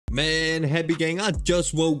Man, happy gang, I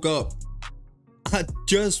just woke up. I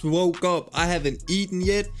just woke up. I haven't eaten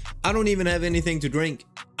yet. I don't even have anything to drink.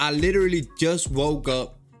 I literally just woke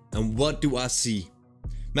up, and what do I see?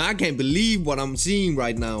 Man, I can't believe what I'm seeing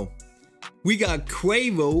right now. We got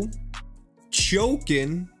Quavo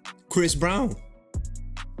choking Chris Brown.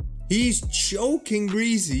 He's choking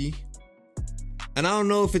Breezy. And I don't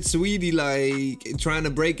know if it's Sweetie like trying to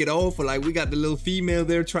break it off, or like we got the little female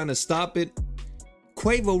there trying to stop it.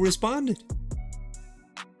 Quavo responded.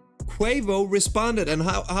 Quavo responded. And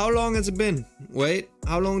how long has it been? Wait,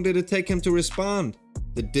 how long did it take him to respond?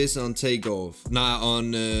 The diss on Takeoff. Nah,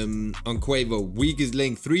 on Quavo. Weakest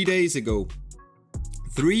link 3 days ago.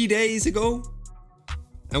 3 days ago?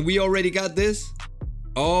 And we already got this?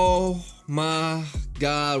 Oh my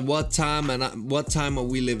God, what time are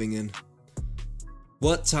we living in?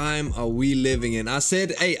 What time are we living in? I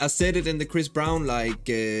said it in the Chris Brown like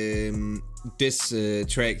diss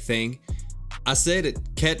track thing. I said it.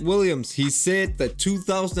 Cat Williams, he said that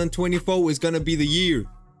 2024 is gonna be the year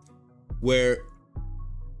where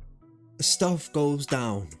stuff goes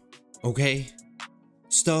down. Okay?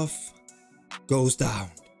 Stuff goes down.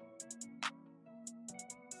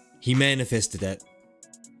 He manifested that.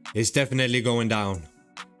 It's definitely going down.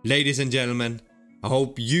 Ladies and gentlemen, I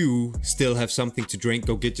hope you still have something to drink.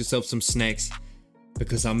 Go get yourself some snacks,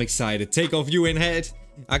 because I'm excited. Takeoff, you in head.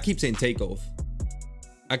 I keep saying Takeoff.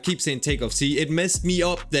 I keep saying Takeoff. See, it messed me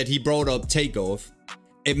up that he brought up Takeoff.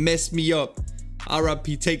 It messed me up.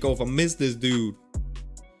 R.I.P. Takeoff. I miss this dude.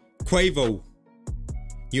 Quavo,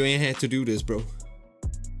 you ain't had to do this, bro.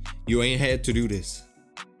 You ain't had to do this.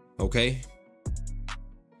 Okay?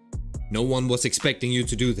 No one was expecting you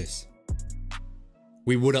to do this.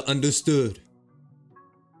 We would have understood.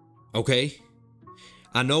 Okay?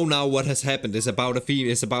 I know now what has happened. It's about a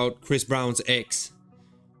female. It's about Chris Brown's ex,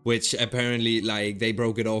 which apparently, like, they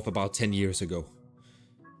broke it off about 10 years ago.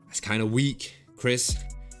 That's kind of weak, Chris.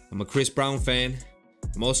 I'm a Chris Brown fan.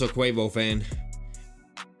 I'm also a Quavo fan.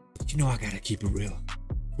 But you know I gotta keep it real.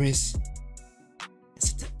 Chris,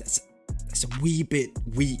 that's a wee bit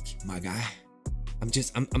weak, my guy. I'm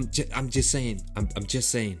just saying. I'm just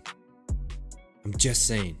saying.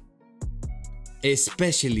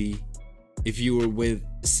 Especially if you were with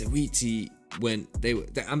Sweetie when they were.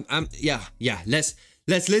 Yeah. Let's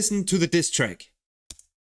listen to the diss track.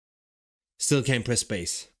 Still can't press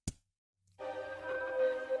space.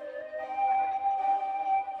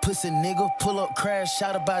 Pussy nigga, pull up, crash,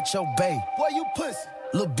 shout about your bae. Boy, you pussy.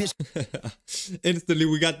 Little bitch. Instantly,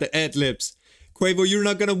 we got the ad-libs. Quavo, you're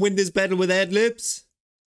not gonna win this battle with ad-libs.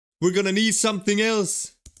 We're gonna need something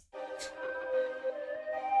else.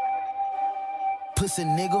 Pussy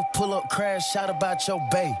nigga, pull up, crash, shout about your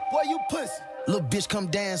bae. Boy, you pussy. Little bitch, come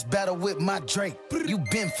dance, battle with my Drake. You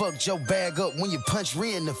been fucked your bag up when you punch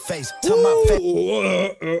Rhea in the face. Tell my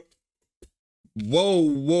face. Whoa.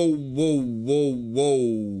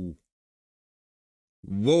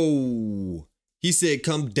 He said,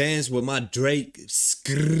 come dance with my Drake.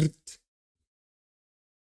 Skrrt.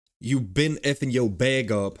 You been effing your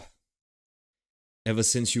bag up ever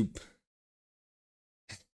since you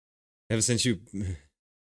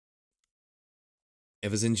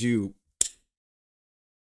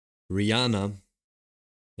Rihanna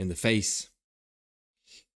in the face.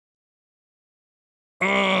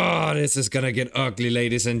 Oh, this is gonna get ugly,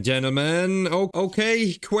 ladies and gentlemen.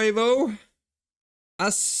 Okay, Quavo.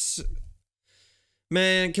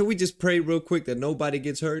 Man, can we just pray real quick that nobody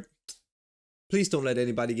gets hurt? Please don't let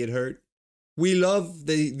anybody get hurt. We love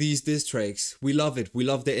these diss tracks. We love it. We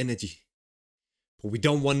love the energy. But we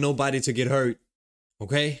don't want nobody to get hurt.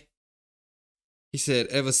 Okay? He said,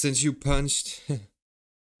 ever since you punched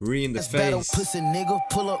Rhea in the face. Battle, pussy nigga,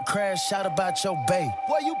 pull up, crash, shout about your bae.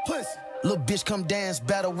 Boy, you pussy. Little bitch, come dance,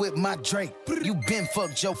 battle with my Drake. You been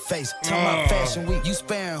fucked your face. Talk about fashion week. You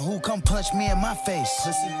sparing who? Come punch me in my face.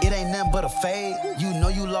 It ain't nothing but a fade. You know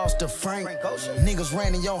you lost a Frank. Niggas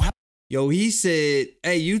ran in your house. Yo, he said,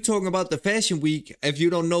 hey, you talking about the Fashion Week. If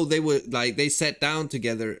you don't know, they were like, they sat down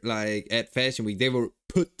together like at Fashion Week. They were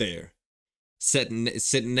put there, sitting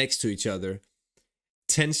next to each other.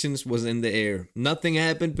 Tensions was in the air. Nothing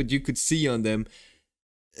happened, but you could see on them.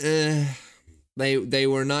 They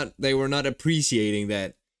were not appreciating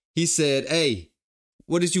that. He said, hey,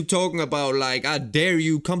 what is you talking about? Like, I dare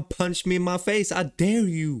you, come punch me in my face. I dare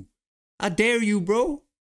you. I dare you, bro.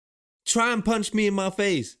 Try and punch me in my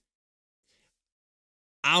face.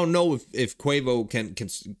 I don't know if Quavo can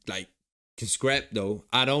scrap though.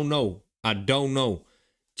 I don't know.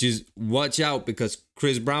 Just watch out, because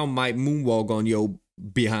Chris Brown might moonwalk on your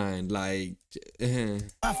behind. Like,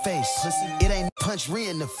 My face, it ain't punch re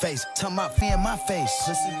in the face. Talking about fear in my face,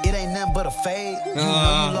 it ain't nothing but a fade. You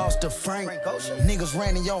know you lost a Frank. Niggas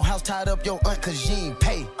ran in your house, tied up your aunt cause you ain't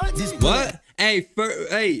pay. This what? Hey,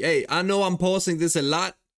 hey, I know I'm pausing this a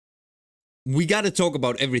lot. We gotta talk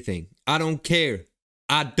about everything. I don't care.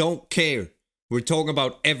 I don't care. We're talking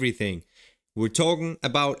about everything. We're talking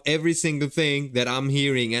about every single thing that I'm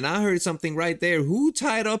hearing. And I heard something right there. Who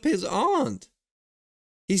tied up his aunt?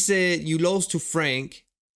 He said, you lost to Frank,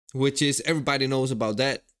 which is, everybody knows about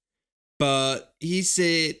that. But he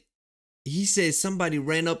said somebody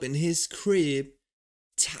ran up in his crib,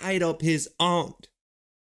 tied up his aunt.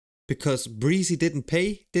 Because Breezy didn't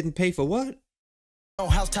pay? Didn't pay for what?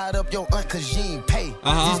 House tied up your aunt cause you ain't pay.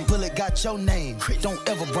 This bullet got your name. Don't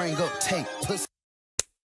ever bring up tape.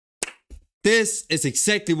 This is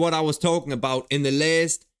exactly what I was talking about in the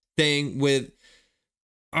last thing with...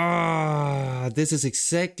 this is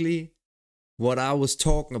exactly what I was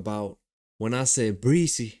talking about when I said,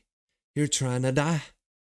 Breezy, you're trying to die.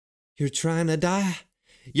 You're trying to die.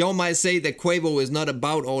 Y'all might say that Quavo is not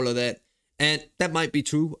about all of that. And that might be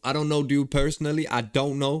true. I don't know dude personally. I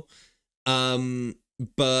don't know.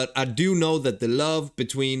 But I do know that the love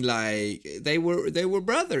between, like, they were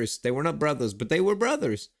brothers. They were not brothers, but they were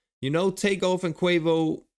brothers. You know, Takeoff and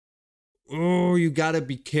Quavo, oh, you gotta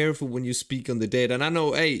be careful when you speak on the dead. And I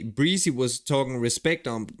know, hey, Breezy was talking respect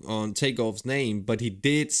on Takeoff's name, but he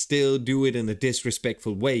did still do it in a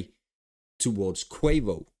disrespectful way towards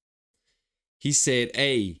Quavo. He said,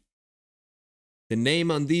 hey, the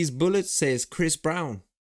name on these bullets says Chris Brown.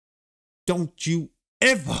 Don't you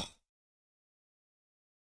ever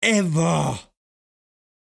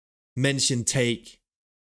mention Take.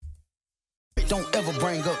 Don't ever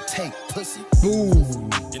bring up tape, pussy.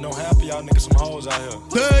 Boom. You know, half of y'all niggas some hoes out here.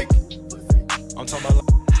 Take. I'm talking about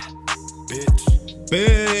bitch.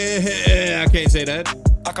 I can't say that.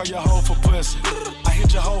 I call your hoe for pussy. I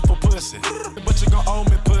hit your hoe for pussy. But you gon' owe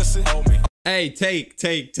me pussy. Owe me. Hey, take.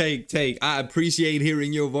 I appreciate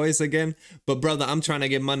hearing your voice again. But brother, I'm trying to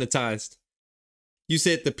get monetized. You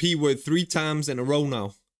said the P word 3 times in a row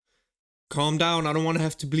now. Calm down, I don't want to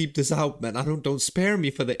have to bleep this out, man. Don't spare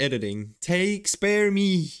me for the editing. Take, spare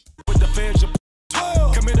me. With the feds,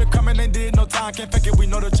 committed coming and did no time, can't fake it, we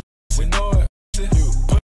know the we know it. You,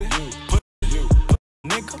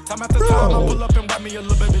 nigga, time after time, I pull up and wipe me a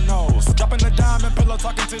little baby nose. Dropping a dime and pillow,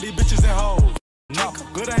 talking to these bitches and hoes. No,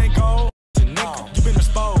 good ain't gold, nigga, you been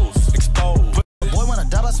exposed. Boy wanna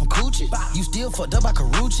die by some coochie, you still fucked up by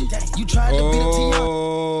Karuchi. You tried to beat a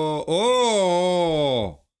T.O.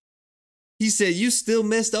 Oh. He said, you still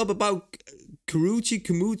messed up about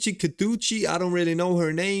Katuchi. I don't really know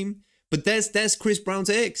her name. But that's Chris Brown's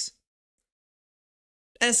ex.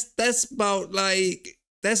 That's about, like,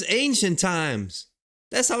 that's ancient times.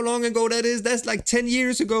 That's how long ago that is. That's like 10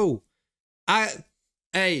 years ago. I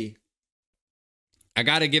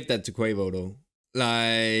gotta give that to Quavo, though.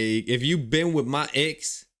 Like, if you've been with my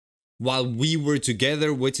ex while we were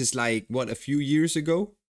together, which is like, what, a few years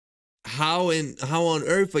ago? How on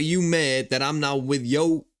earth are you mad that I'm now with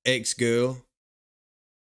your ex-girl?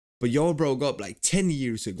 But y'all broke up like 10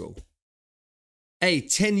 years ago. Hey,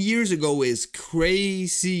 10 years ago is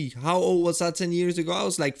crazy. How old was I 10 years ago? I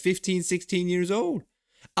was like 15, 16 years old.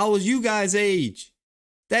 I was you guys' age.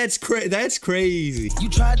 That's crazy. You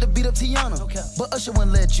tried to beat up Tiana, but Usher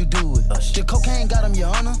wouldn't let you do it. The cocaine got him, your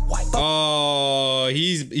honor. Oh,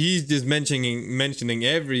 he's just mentioning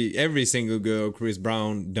every single girl Chris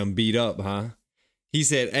Brown done beat up, huh? He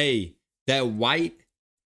said, hey, that white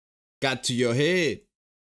got to your head.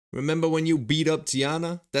 Remember when you beat up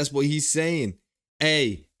Tiana? That's what he's saying.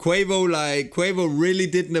 Hey, Quavo really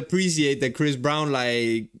didn't appreciate that Chris Brown,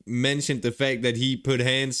 like, mentioned the fact that he put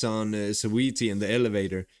hands on Saweetie in the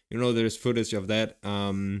elevator. You know, there's footage of that.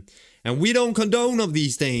 And we don't condone of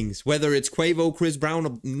these things, whether it's Quavo, Chris Brown,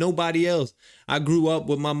 or nobody else. I grew up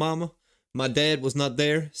with my mama. My dad was not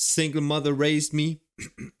there. Single mother raised me.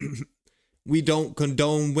 We don't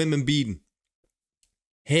condone women beating.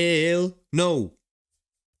 Hell no.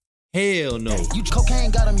 Hell no. You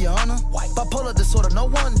cocaine got him, your honor. Bipolar disorder, no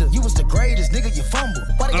wonder. You was the greatest, nigga, you fumble.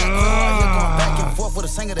 Why they got out here going back and forth with a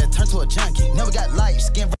singer that turned to a junkie? Never got light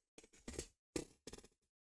skin.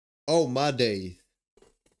 Oh, my days.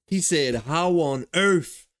 He said, how on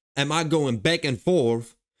earth am I going back and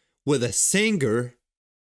forth with a singer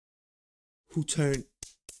who turned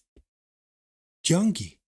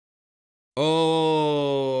junkie?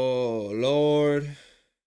 Oh, Lord.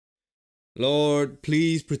 Lord,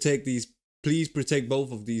 please protect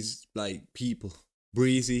both of these, like, people,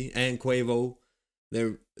 Breezy and Quavo.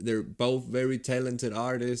 They're both very talented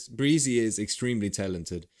artists. Breezy is extremely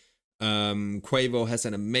talented. Quavo has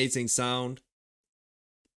an amazing sound.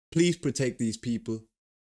 Please protect these people.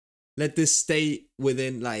 Let this stay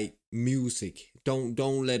within like music.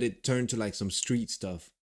 Don't let it turn to like some street stuff.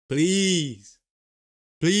 Please.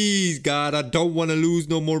 Please, God, I don't want to lose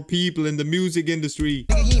no more people in the music industry.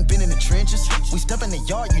 Nigga, you ain't been in the trenches. We step in the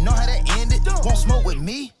yard, you know how that ended. Won't smoke with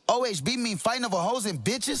me. OHB mean fighting over hoes and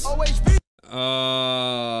bitches. OHB.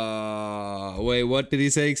 Wait, what did he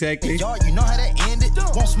say exactly? Yard, you know how that ended.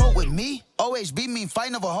 Won't smoke with me. OHB mean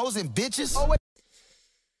fighting over hoes and bitches.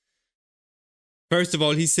 First of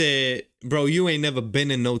all, he said, bro, you ain't never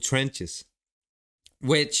been in no trenches.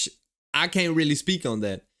 Which I can't really speak on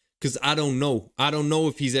that. Because I don't know. I don't know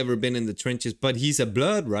if he's ever been in the trenches. But he's a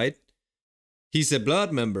blood, right? He's a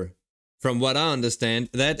blood member. From what I understand.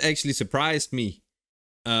 That actually surprised me.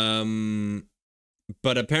 But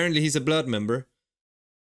apparently he's a blood member.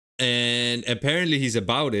 And apparently he's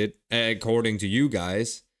about it. According to you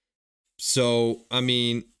guys. So, I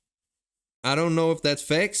mean. I don't know if that's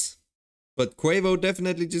facts. But Quavo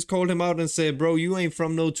definitely just called him out and said, bro, you ain't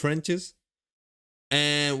from no trenches.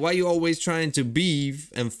 And why you always trying to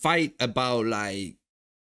beef and fight about, like,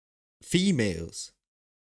 females?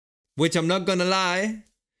 Which I'm not gonna lie.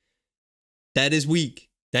 That is weak.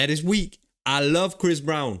 That is weak. I love Chris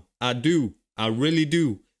Brown. I do. I really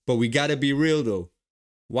do. But we gotta be real, though.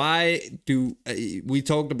 Why do... we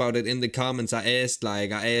talked about it in the comments. I asked,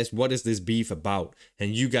 what is this beef about?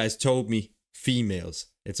 And you guys told me females.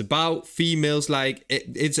 It's about females, like,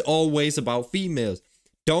 it's always about females.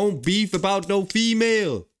 Don't beef about no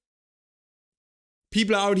female.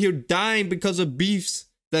 People are out here dying because of beefs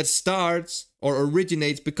that starts or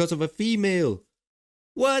originates because of a female.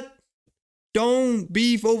 What? Don't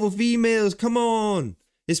beef over females. Come on.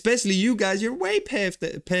 Especially you guys. You're way past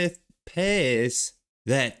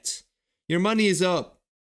that. Your money is up.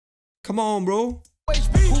 Come on, bro.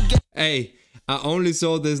 Hey, I only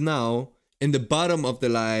saw this now. In the bottom of the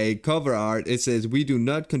like cover art, it says, "We do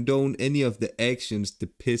not condone any of the actions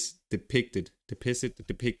depicted.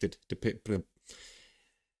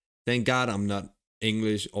 Thank God I'm not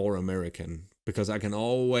English or American, because I can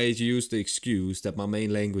always use the excuse that my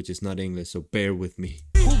main language is not English, so bear with me.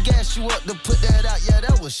 Who gassed you up to put that out? Yeah,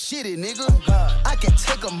 that was shitty, nigga. I can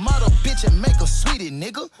take a model bitch and make her sweetie,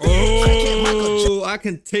 nigga. Oh, I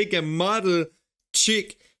can take a model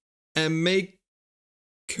chick and make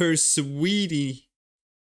her sweetie,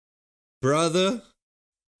 brother.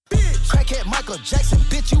 Crackhead Michael Jackson,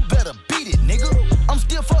 bitch, you better beat it, nigga. I'm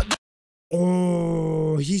still fucked up.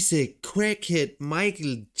 Oh, he said crackhead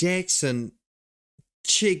Michael Jackson,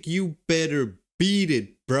 chick, you better beat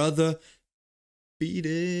it, brother. Beat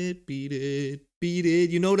it, beat it, beat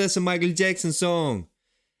it. You know that's a Michael Jackson song.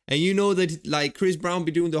 And you know that like Chris Brown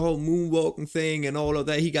be doing the whole moonwalking thing and all of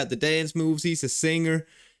that. He got the dance moves, he's a singer.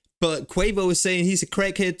 But Quavo is saying he's a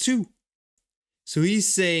crackhead too. So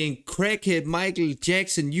he's saying, crackhead Michael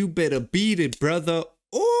Jackson, you better beat it, brother.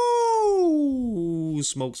 Oh,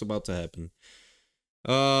 smoke's about to happen.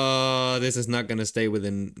 This is not gonna stay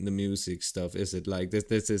within the music stuff, is it? Like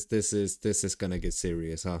this is gonna get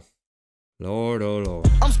serious, huh? Lord, oh Lord.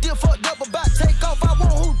 I'm still fucked up about takeoff. I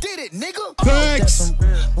want who did it, nigga. Facts.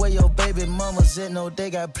 Where your baby mamas at? No, they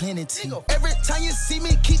got plenty tea. Every time you see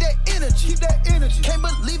me, keep that energy. Keep that energy. Can't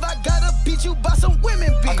believe I gotta beat you by some women,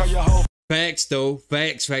 bitch. Facts though.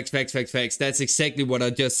 Facts. That's exactly what I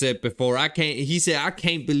just said before. He said, I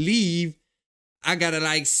can't believe I gotta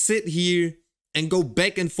like sit here and go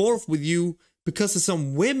back and forth with you because of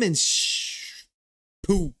some women's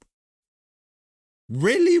poop.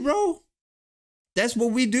 Really, bro? That's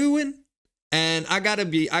what we doing? And I gotta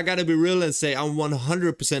be real and say I'm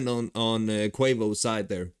 100% on Quavo's side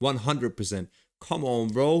there. 100%. Come on,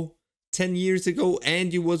 bro. 10 years ago,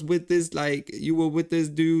 and you was with this, like, you were with this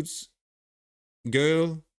dude's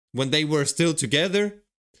girl when they were still together.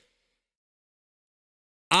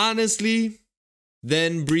 Honestly,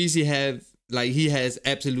 then Breezy he has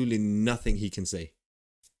absolutely nothing he can say.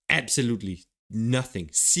 Absolutely nothing.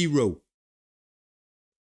 Zero.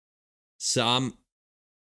 So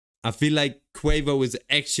I feel like Quavo is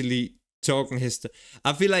actually talking his stuff.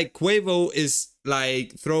 I feel like Quavo is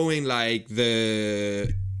like throwing like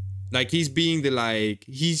he's being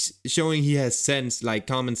he's showing he has sense, like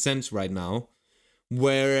common sense right now.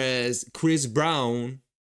 Whereas Chris Brown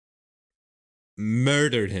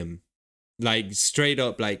murdered him. Like straight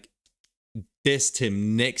up like dissed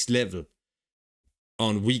him next level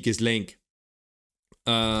on Weakest Link.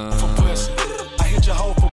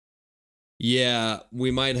 Yeah, we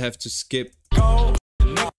might have to skip. Yeah.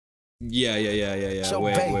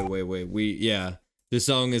 Wait. The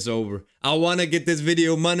song is over. I want to get this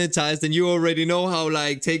video monetized, and you already know how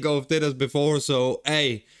like Takeoff did us before, so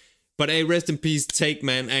hey. But hey, rest in peace, Take,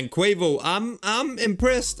 man. And Quavo, I'm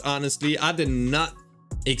impressed, honestly. I did not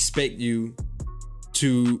expect you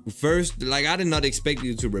to I did not expect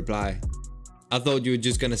you to reply. I thought you were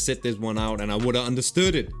just gonna sit this one out, and I would have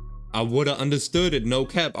understood it. I would have understood it, no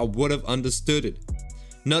cap. I would have understood it.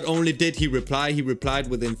 Not only did he reply, he replied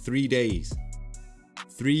within 3 days.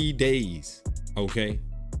 3 days. Okay,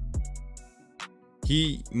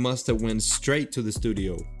 he must have went straight to the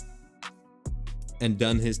studio and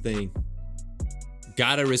done his thing.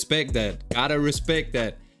 Gotta respect that. Gotta respect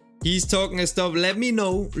that. He's talking and stuff. Let me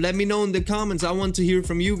know in the comments. I want to hear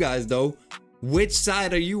from you guys though. Which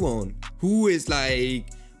side are you on? Who is like,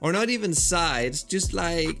 or not even sides, just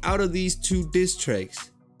like out of these two diss tracks,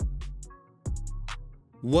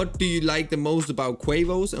 what do you like the most about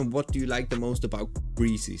Quavo's, and what do you like the most about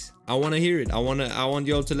Breezy's? I want to hear it. I want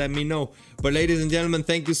y'all to let me know. But ladies and gentlemen,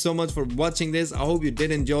 thank you so much for watching this. I hope you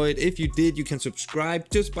did enjoy it. If you did, you can subscribe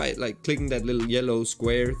just by like clicking that little yellow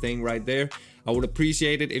square thing right there. I would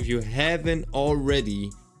appreciate it. If you haven't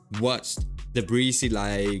already watched the Breezy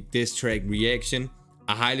like diss track reaction,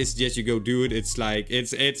 I highly suggest you go do it. It's like,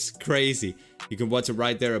 it's crazy. You can watch it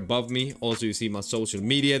right there above me. Also, you see my social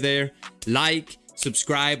media there. Like,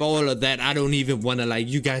 subscribe, all of that. I don't even want to like,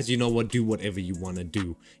 you guys, you know what, do whatever you want to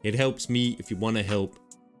do. It helps me. If you want to help,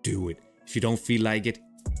 do it. If you don't feel like it,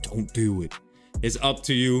 don't do it. It's up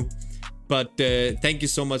to you. But thank you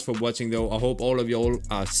so much for watching though. I hope all of y'all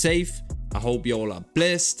are safe. I hope y'all are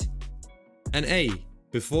blessed. And hey,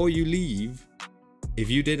 before you leave, if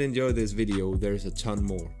you did enjoy this video, there's a ton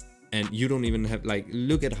more. And you don't even have like,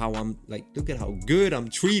 look at how I'm like, look at how good I'm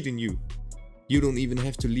treating you. You don't even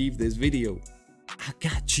have to leave this video. I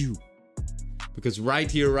got you. Because right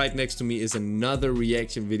here, right next to me is another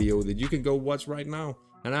reaction video that you can go watch right now.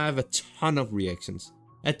 And I have a ton of reactions.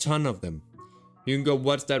 A ton of them. You can go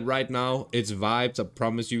watch that right now. It's vibes, I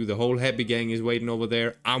promise you. The whole Happy Gang is waiting over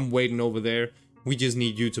there. I'm waiting over there. We just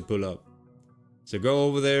need you to pull up. So go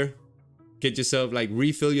over there. Get yourself like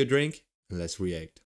refill your drink. And let's react.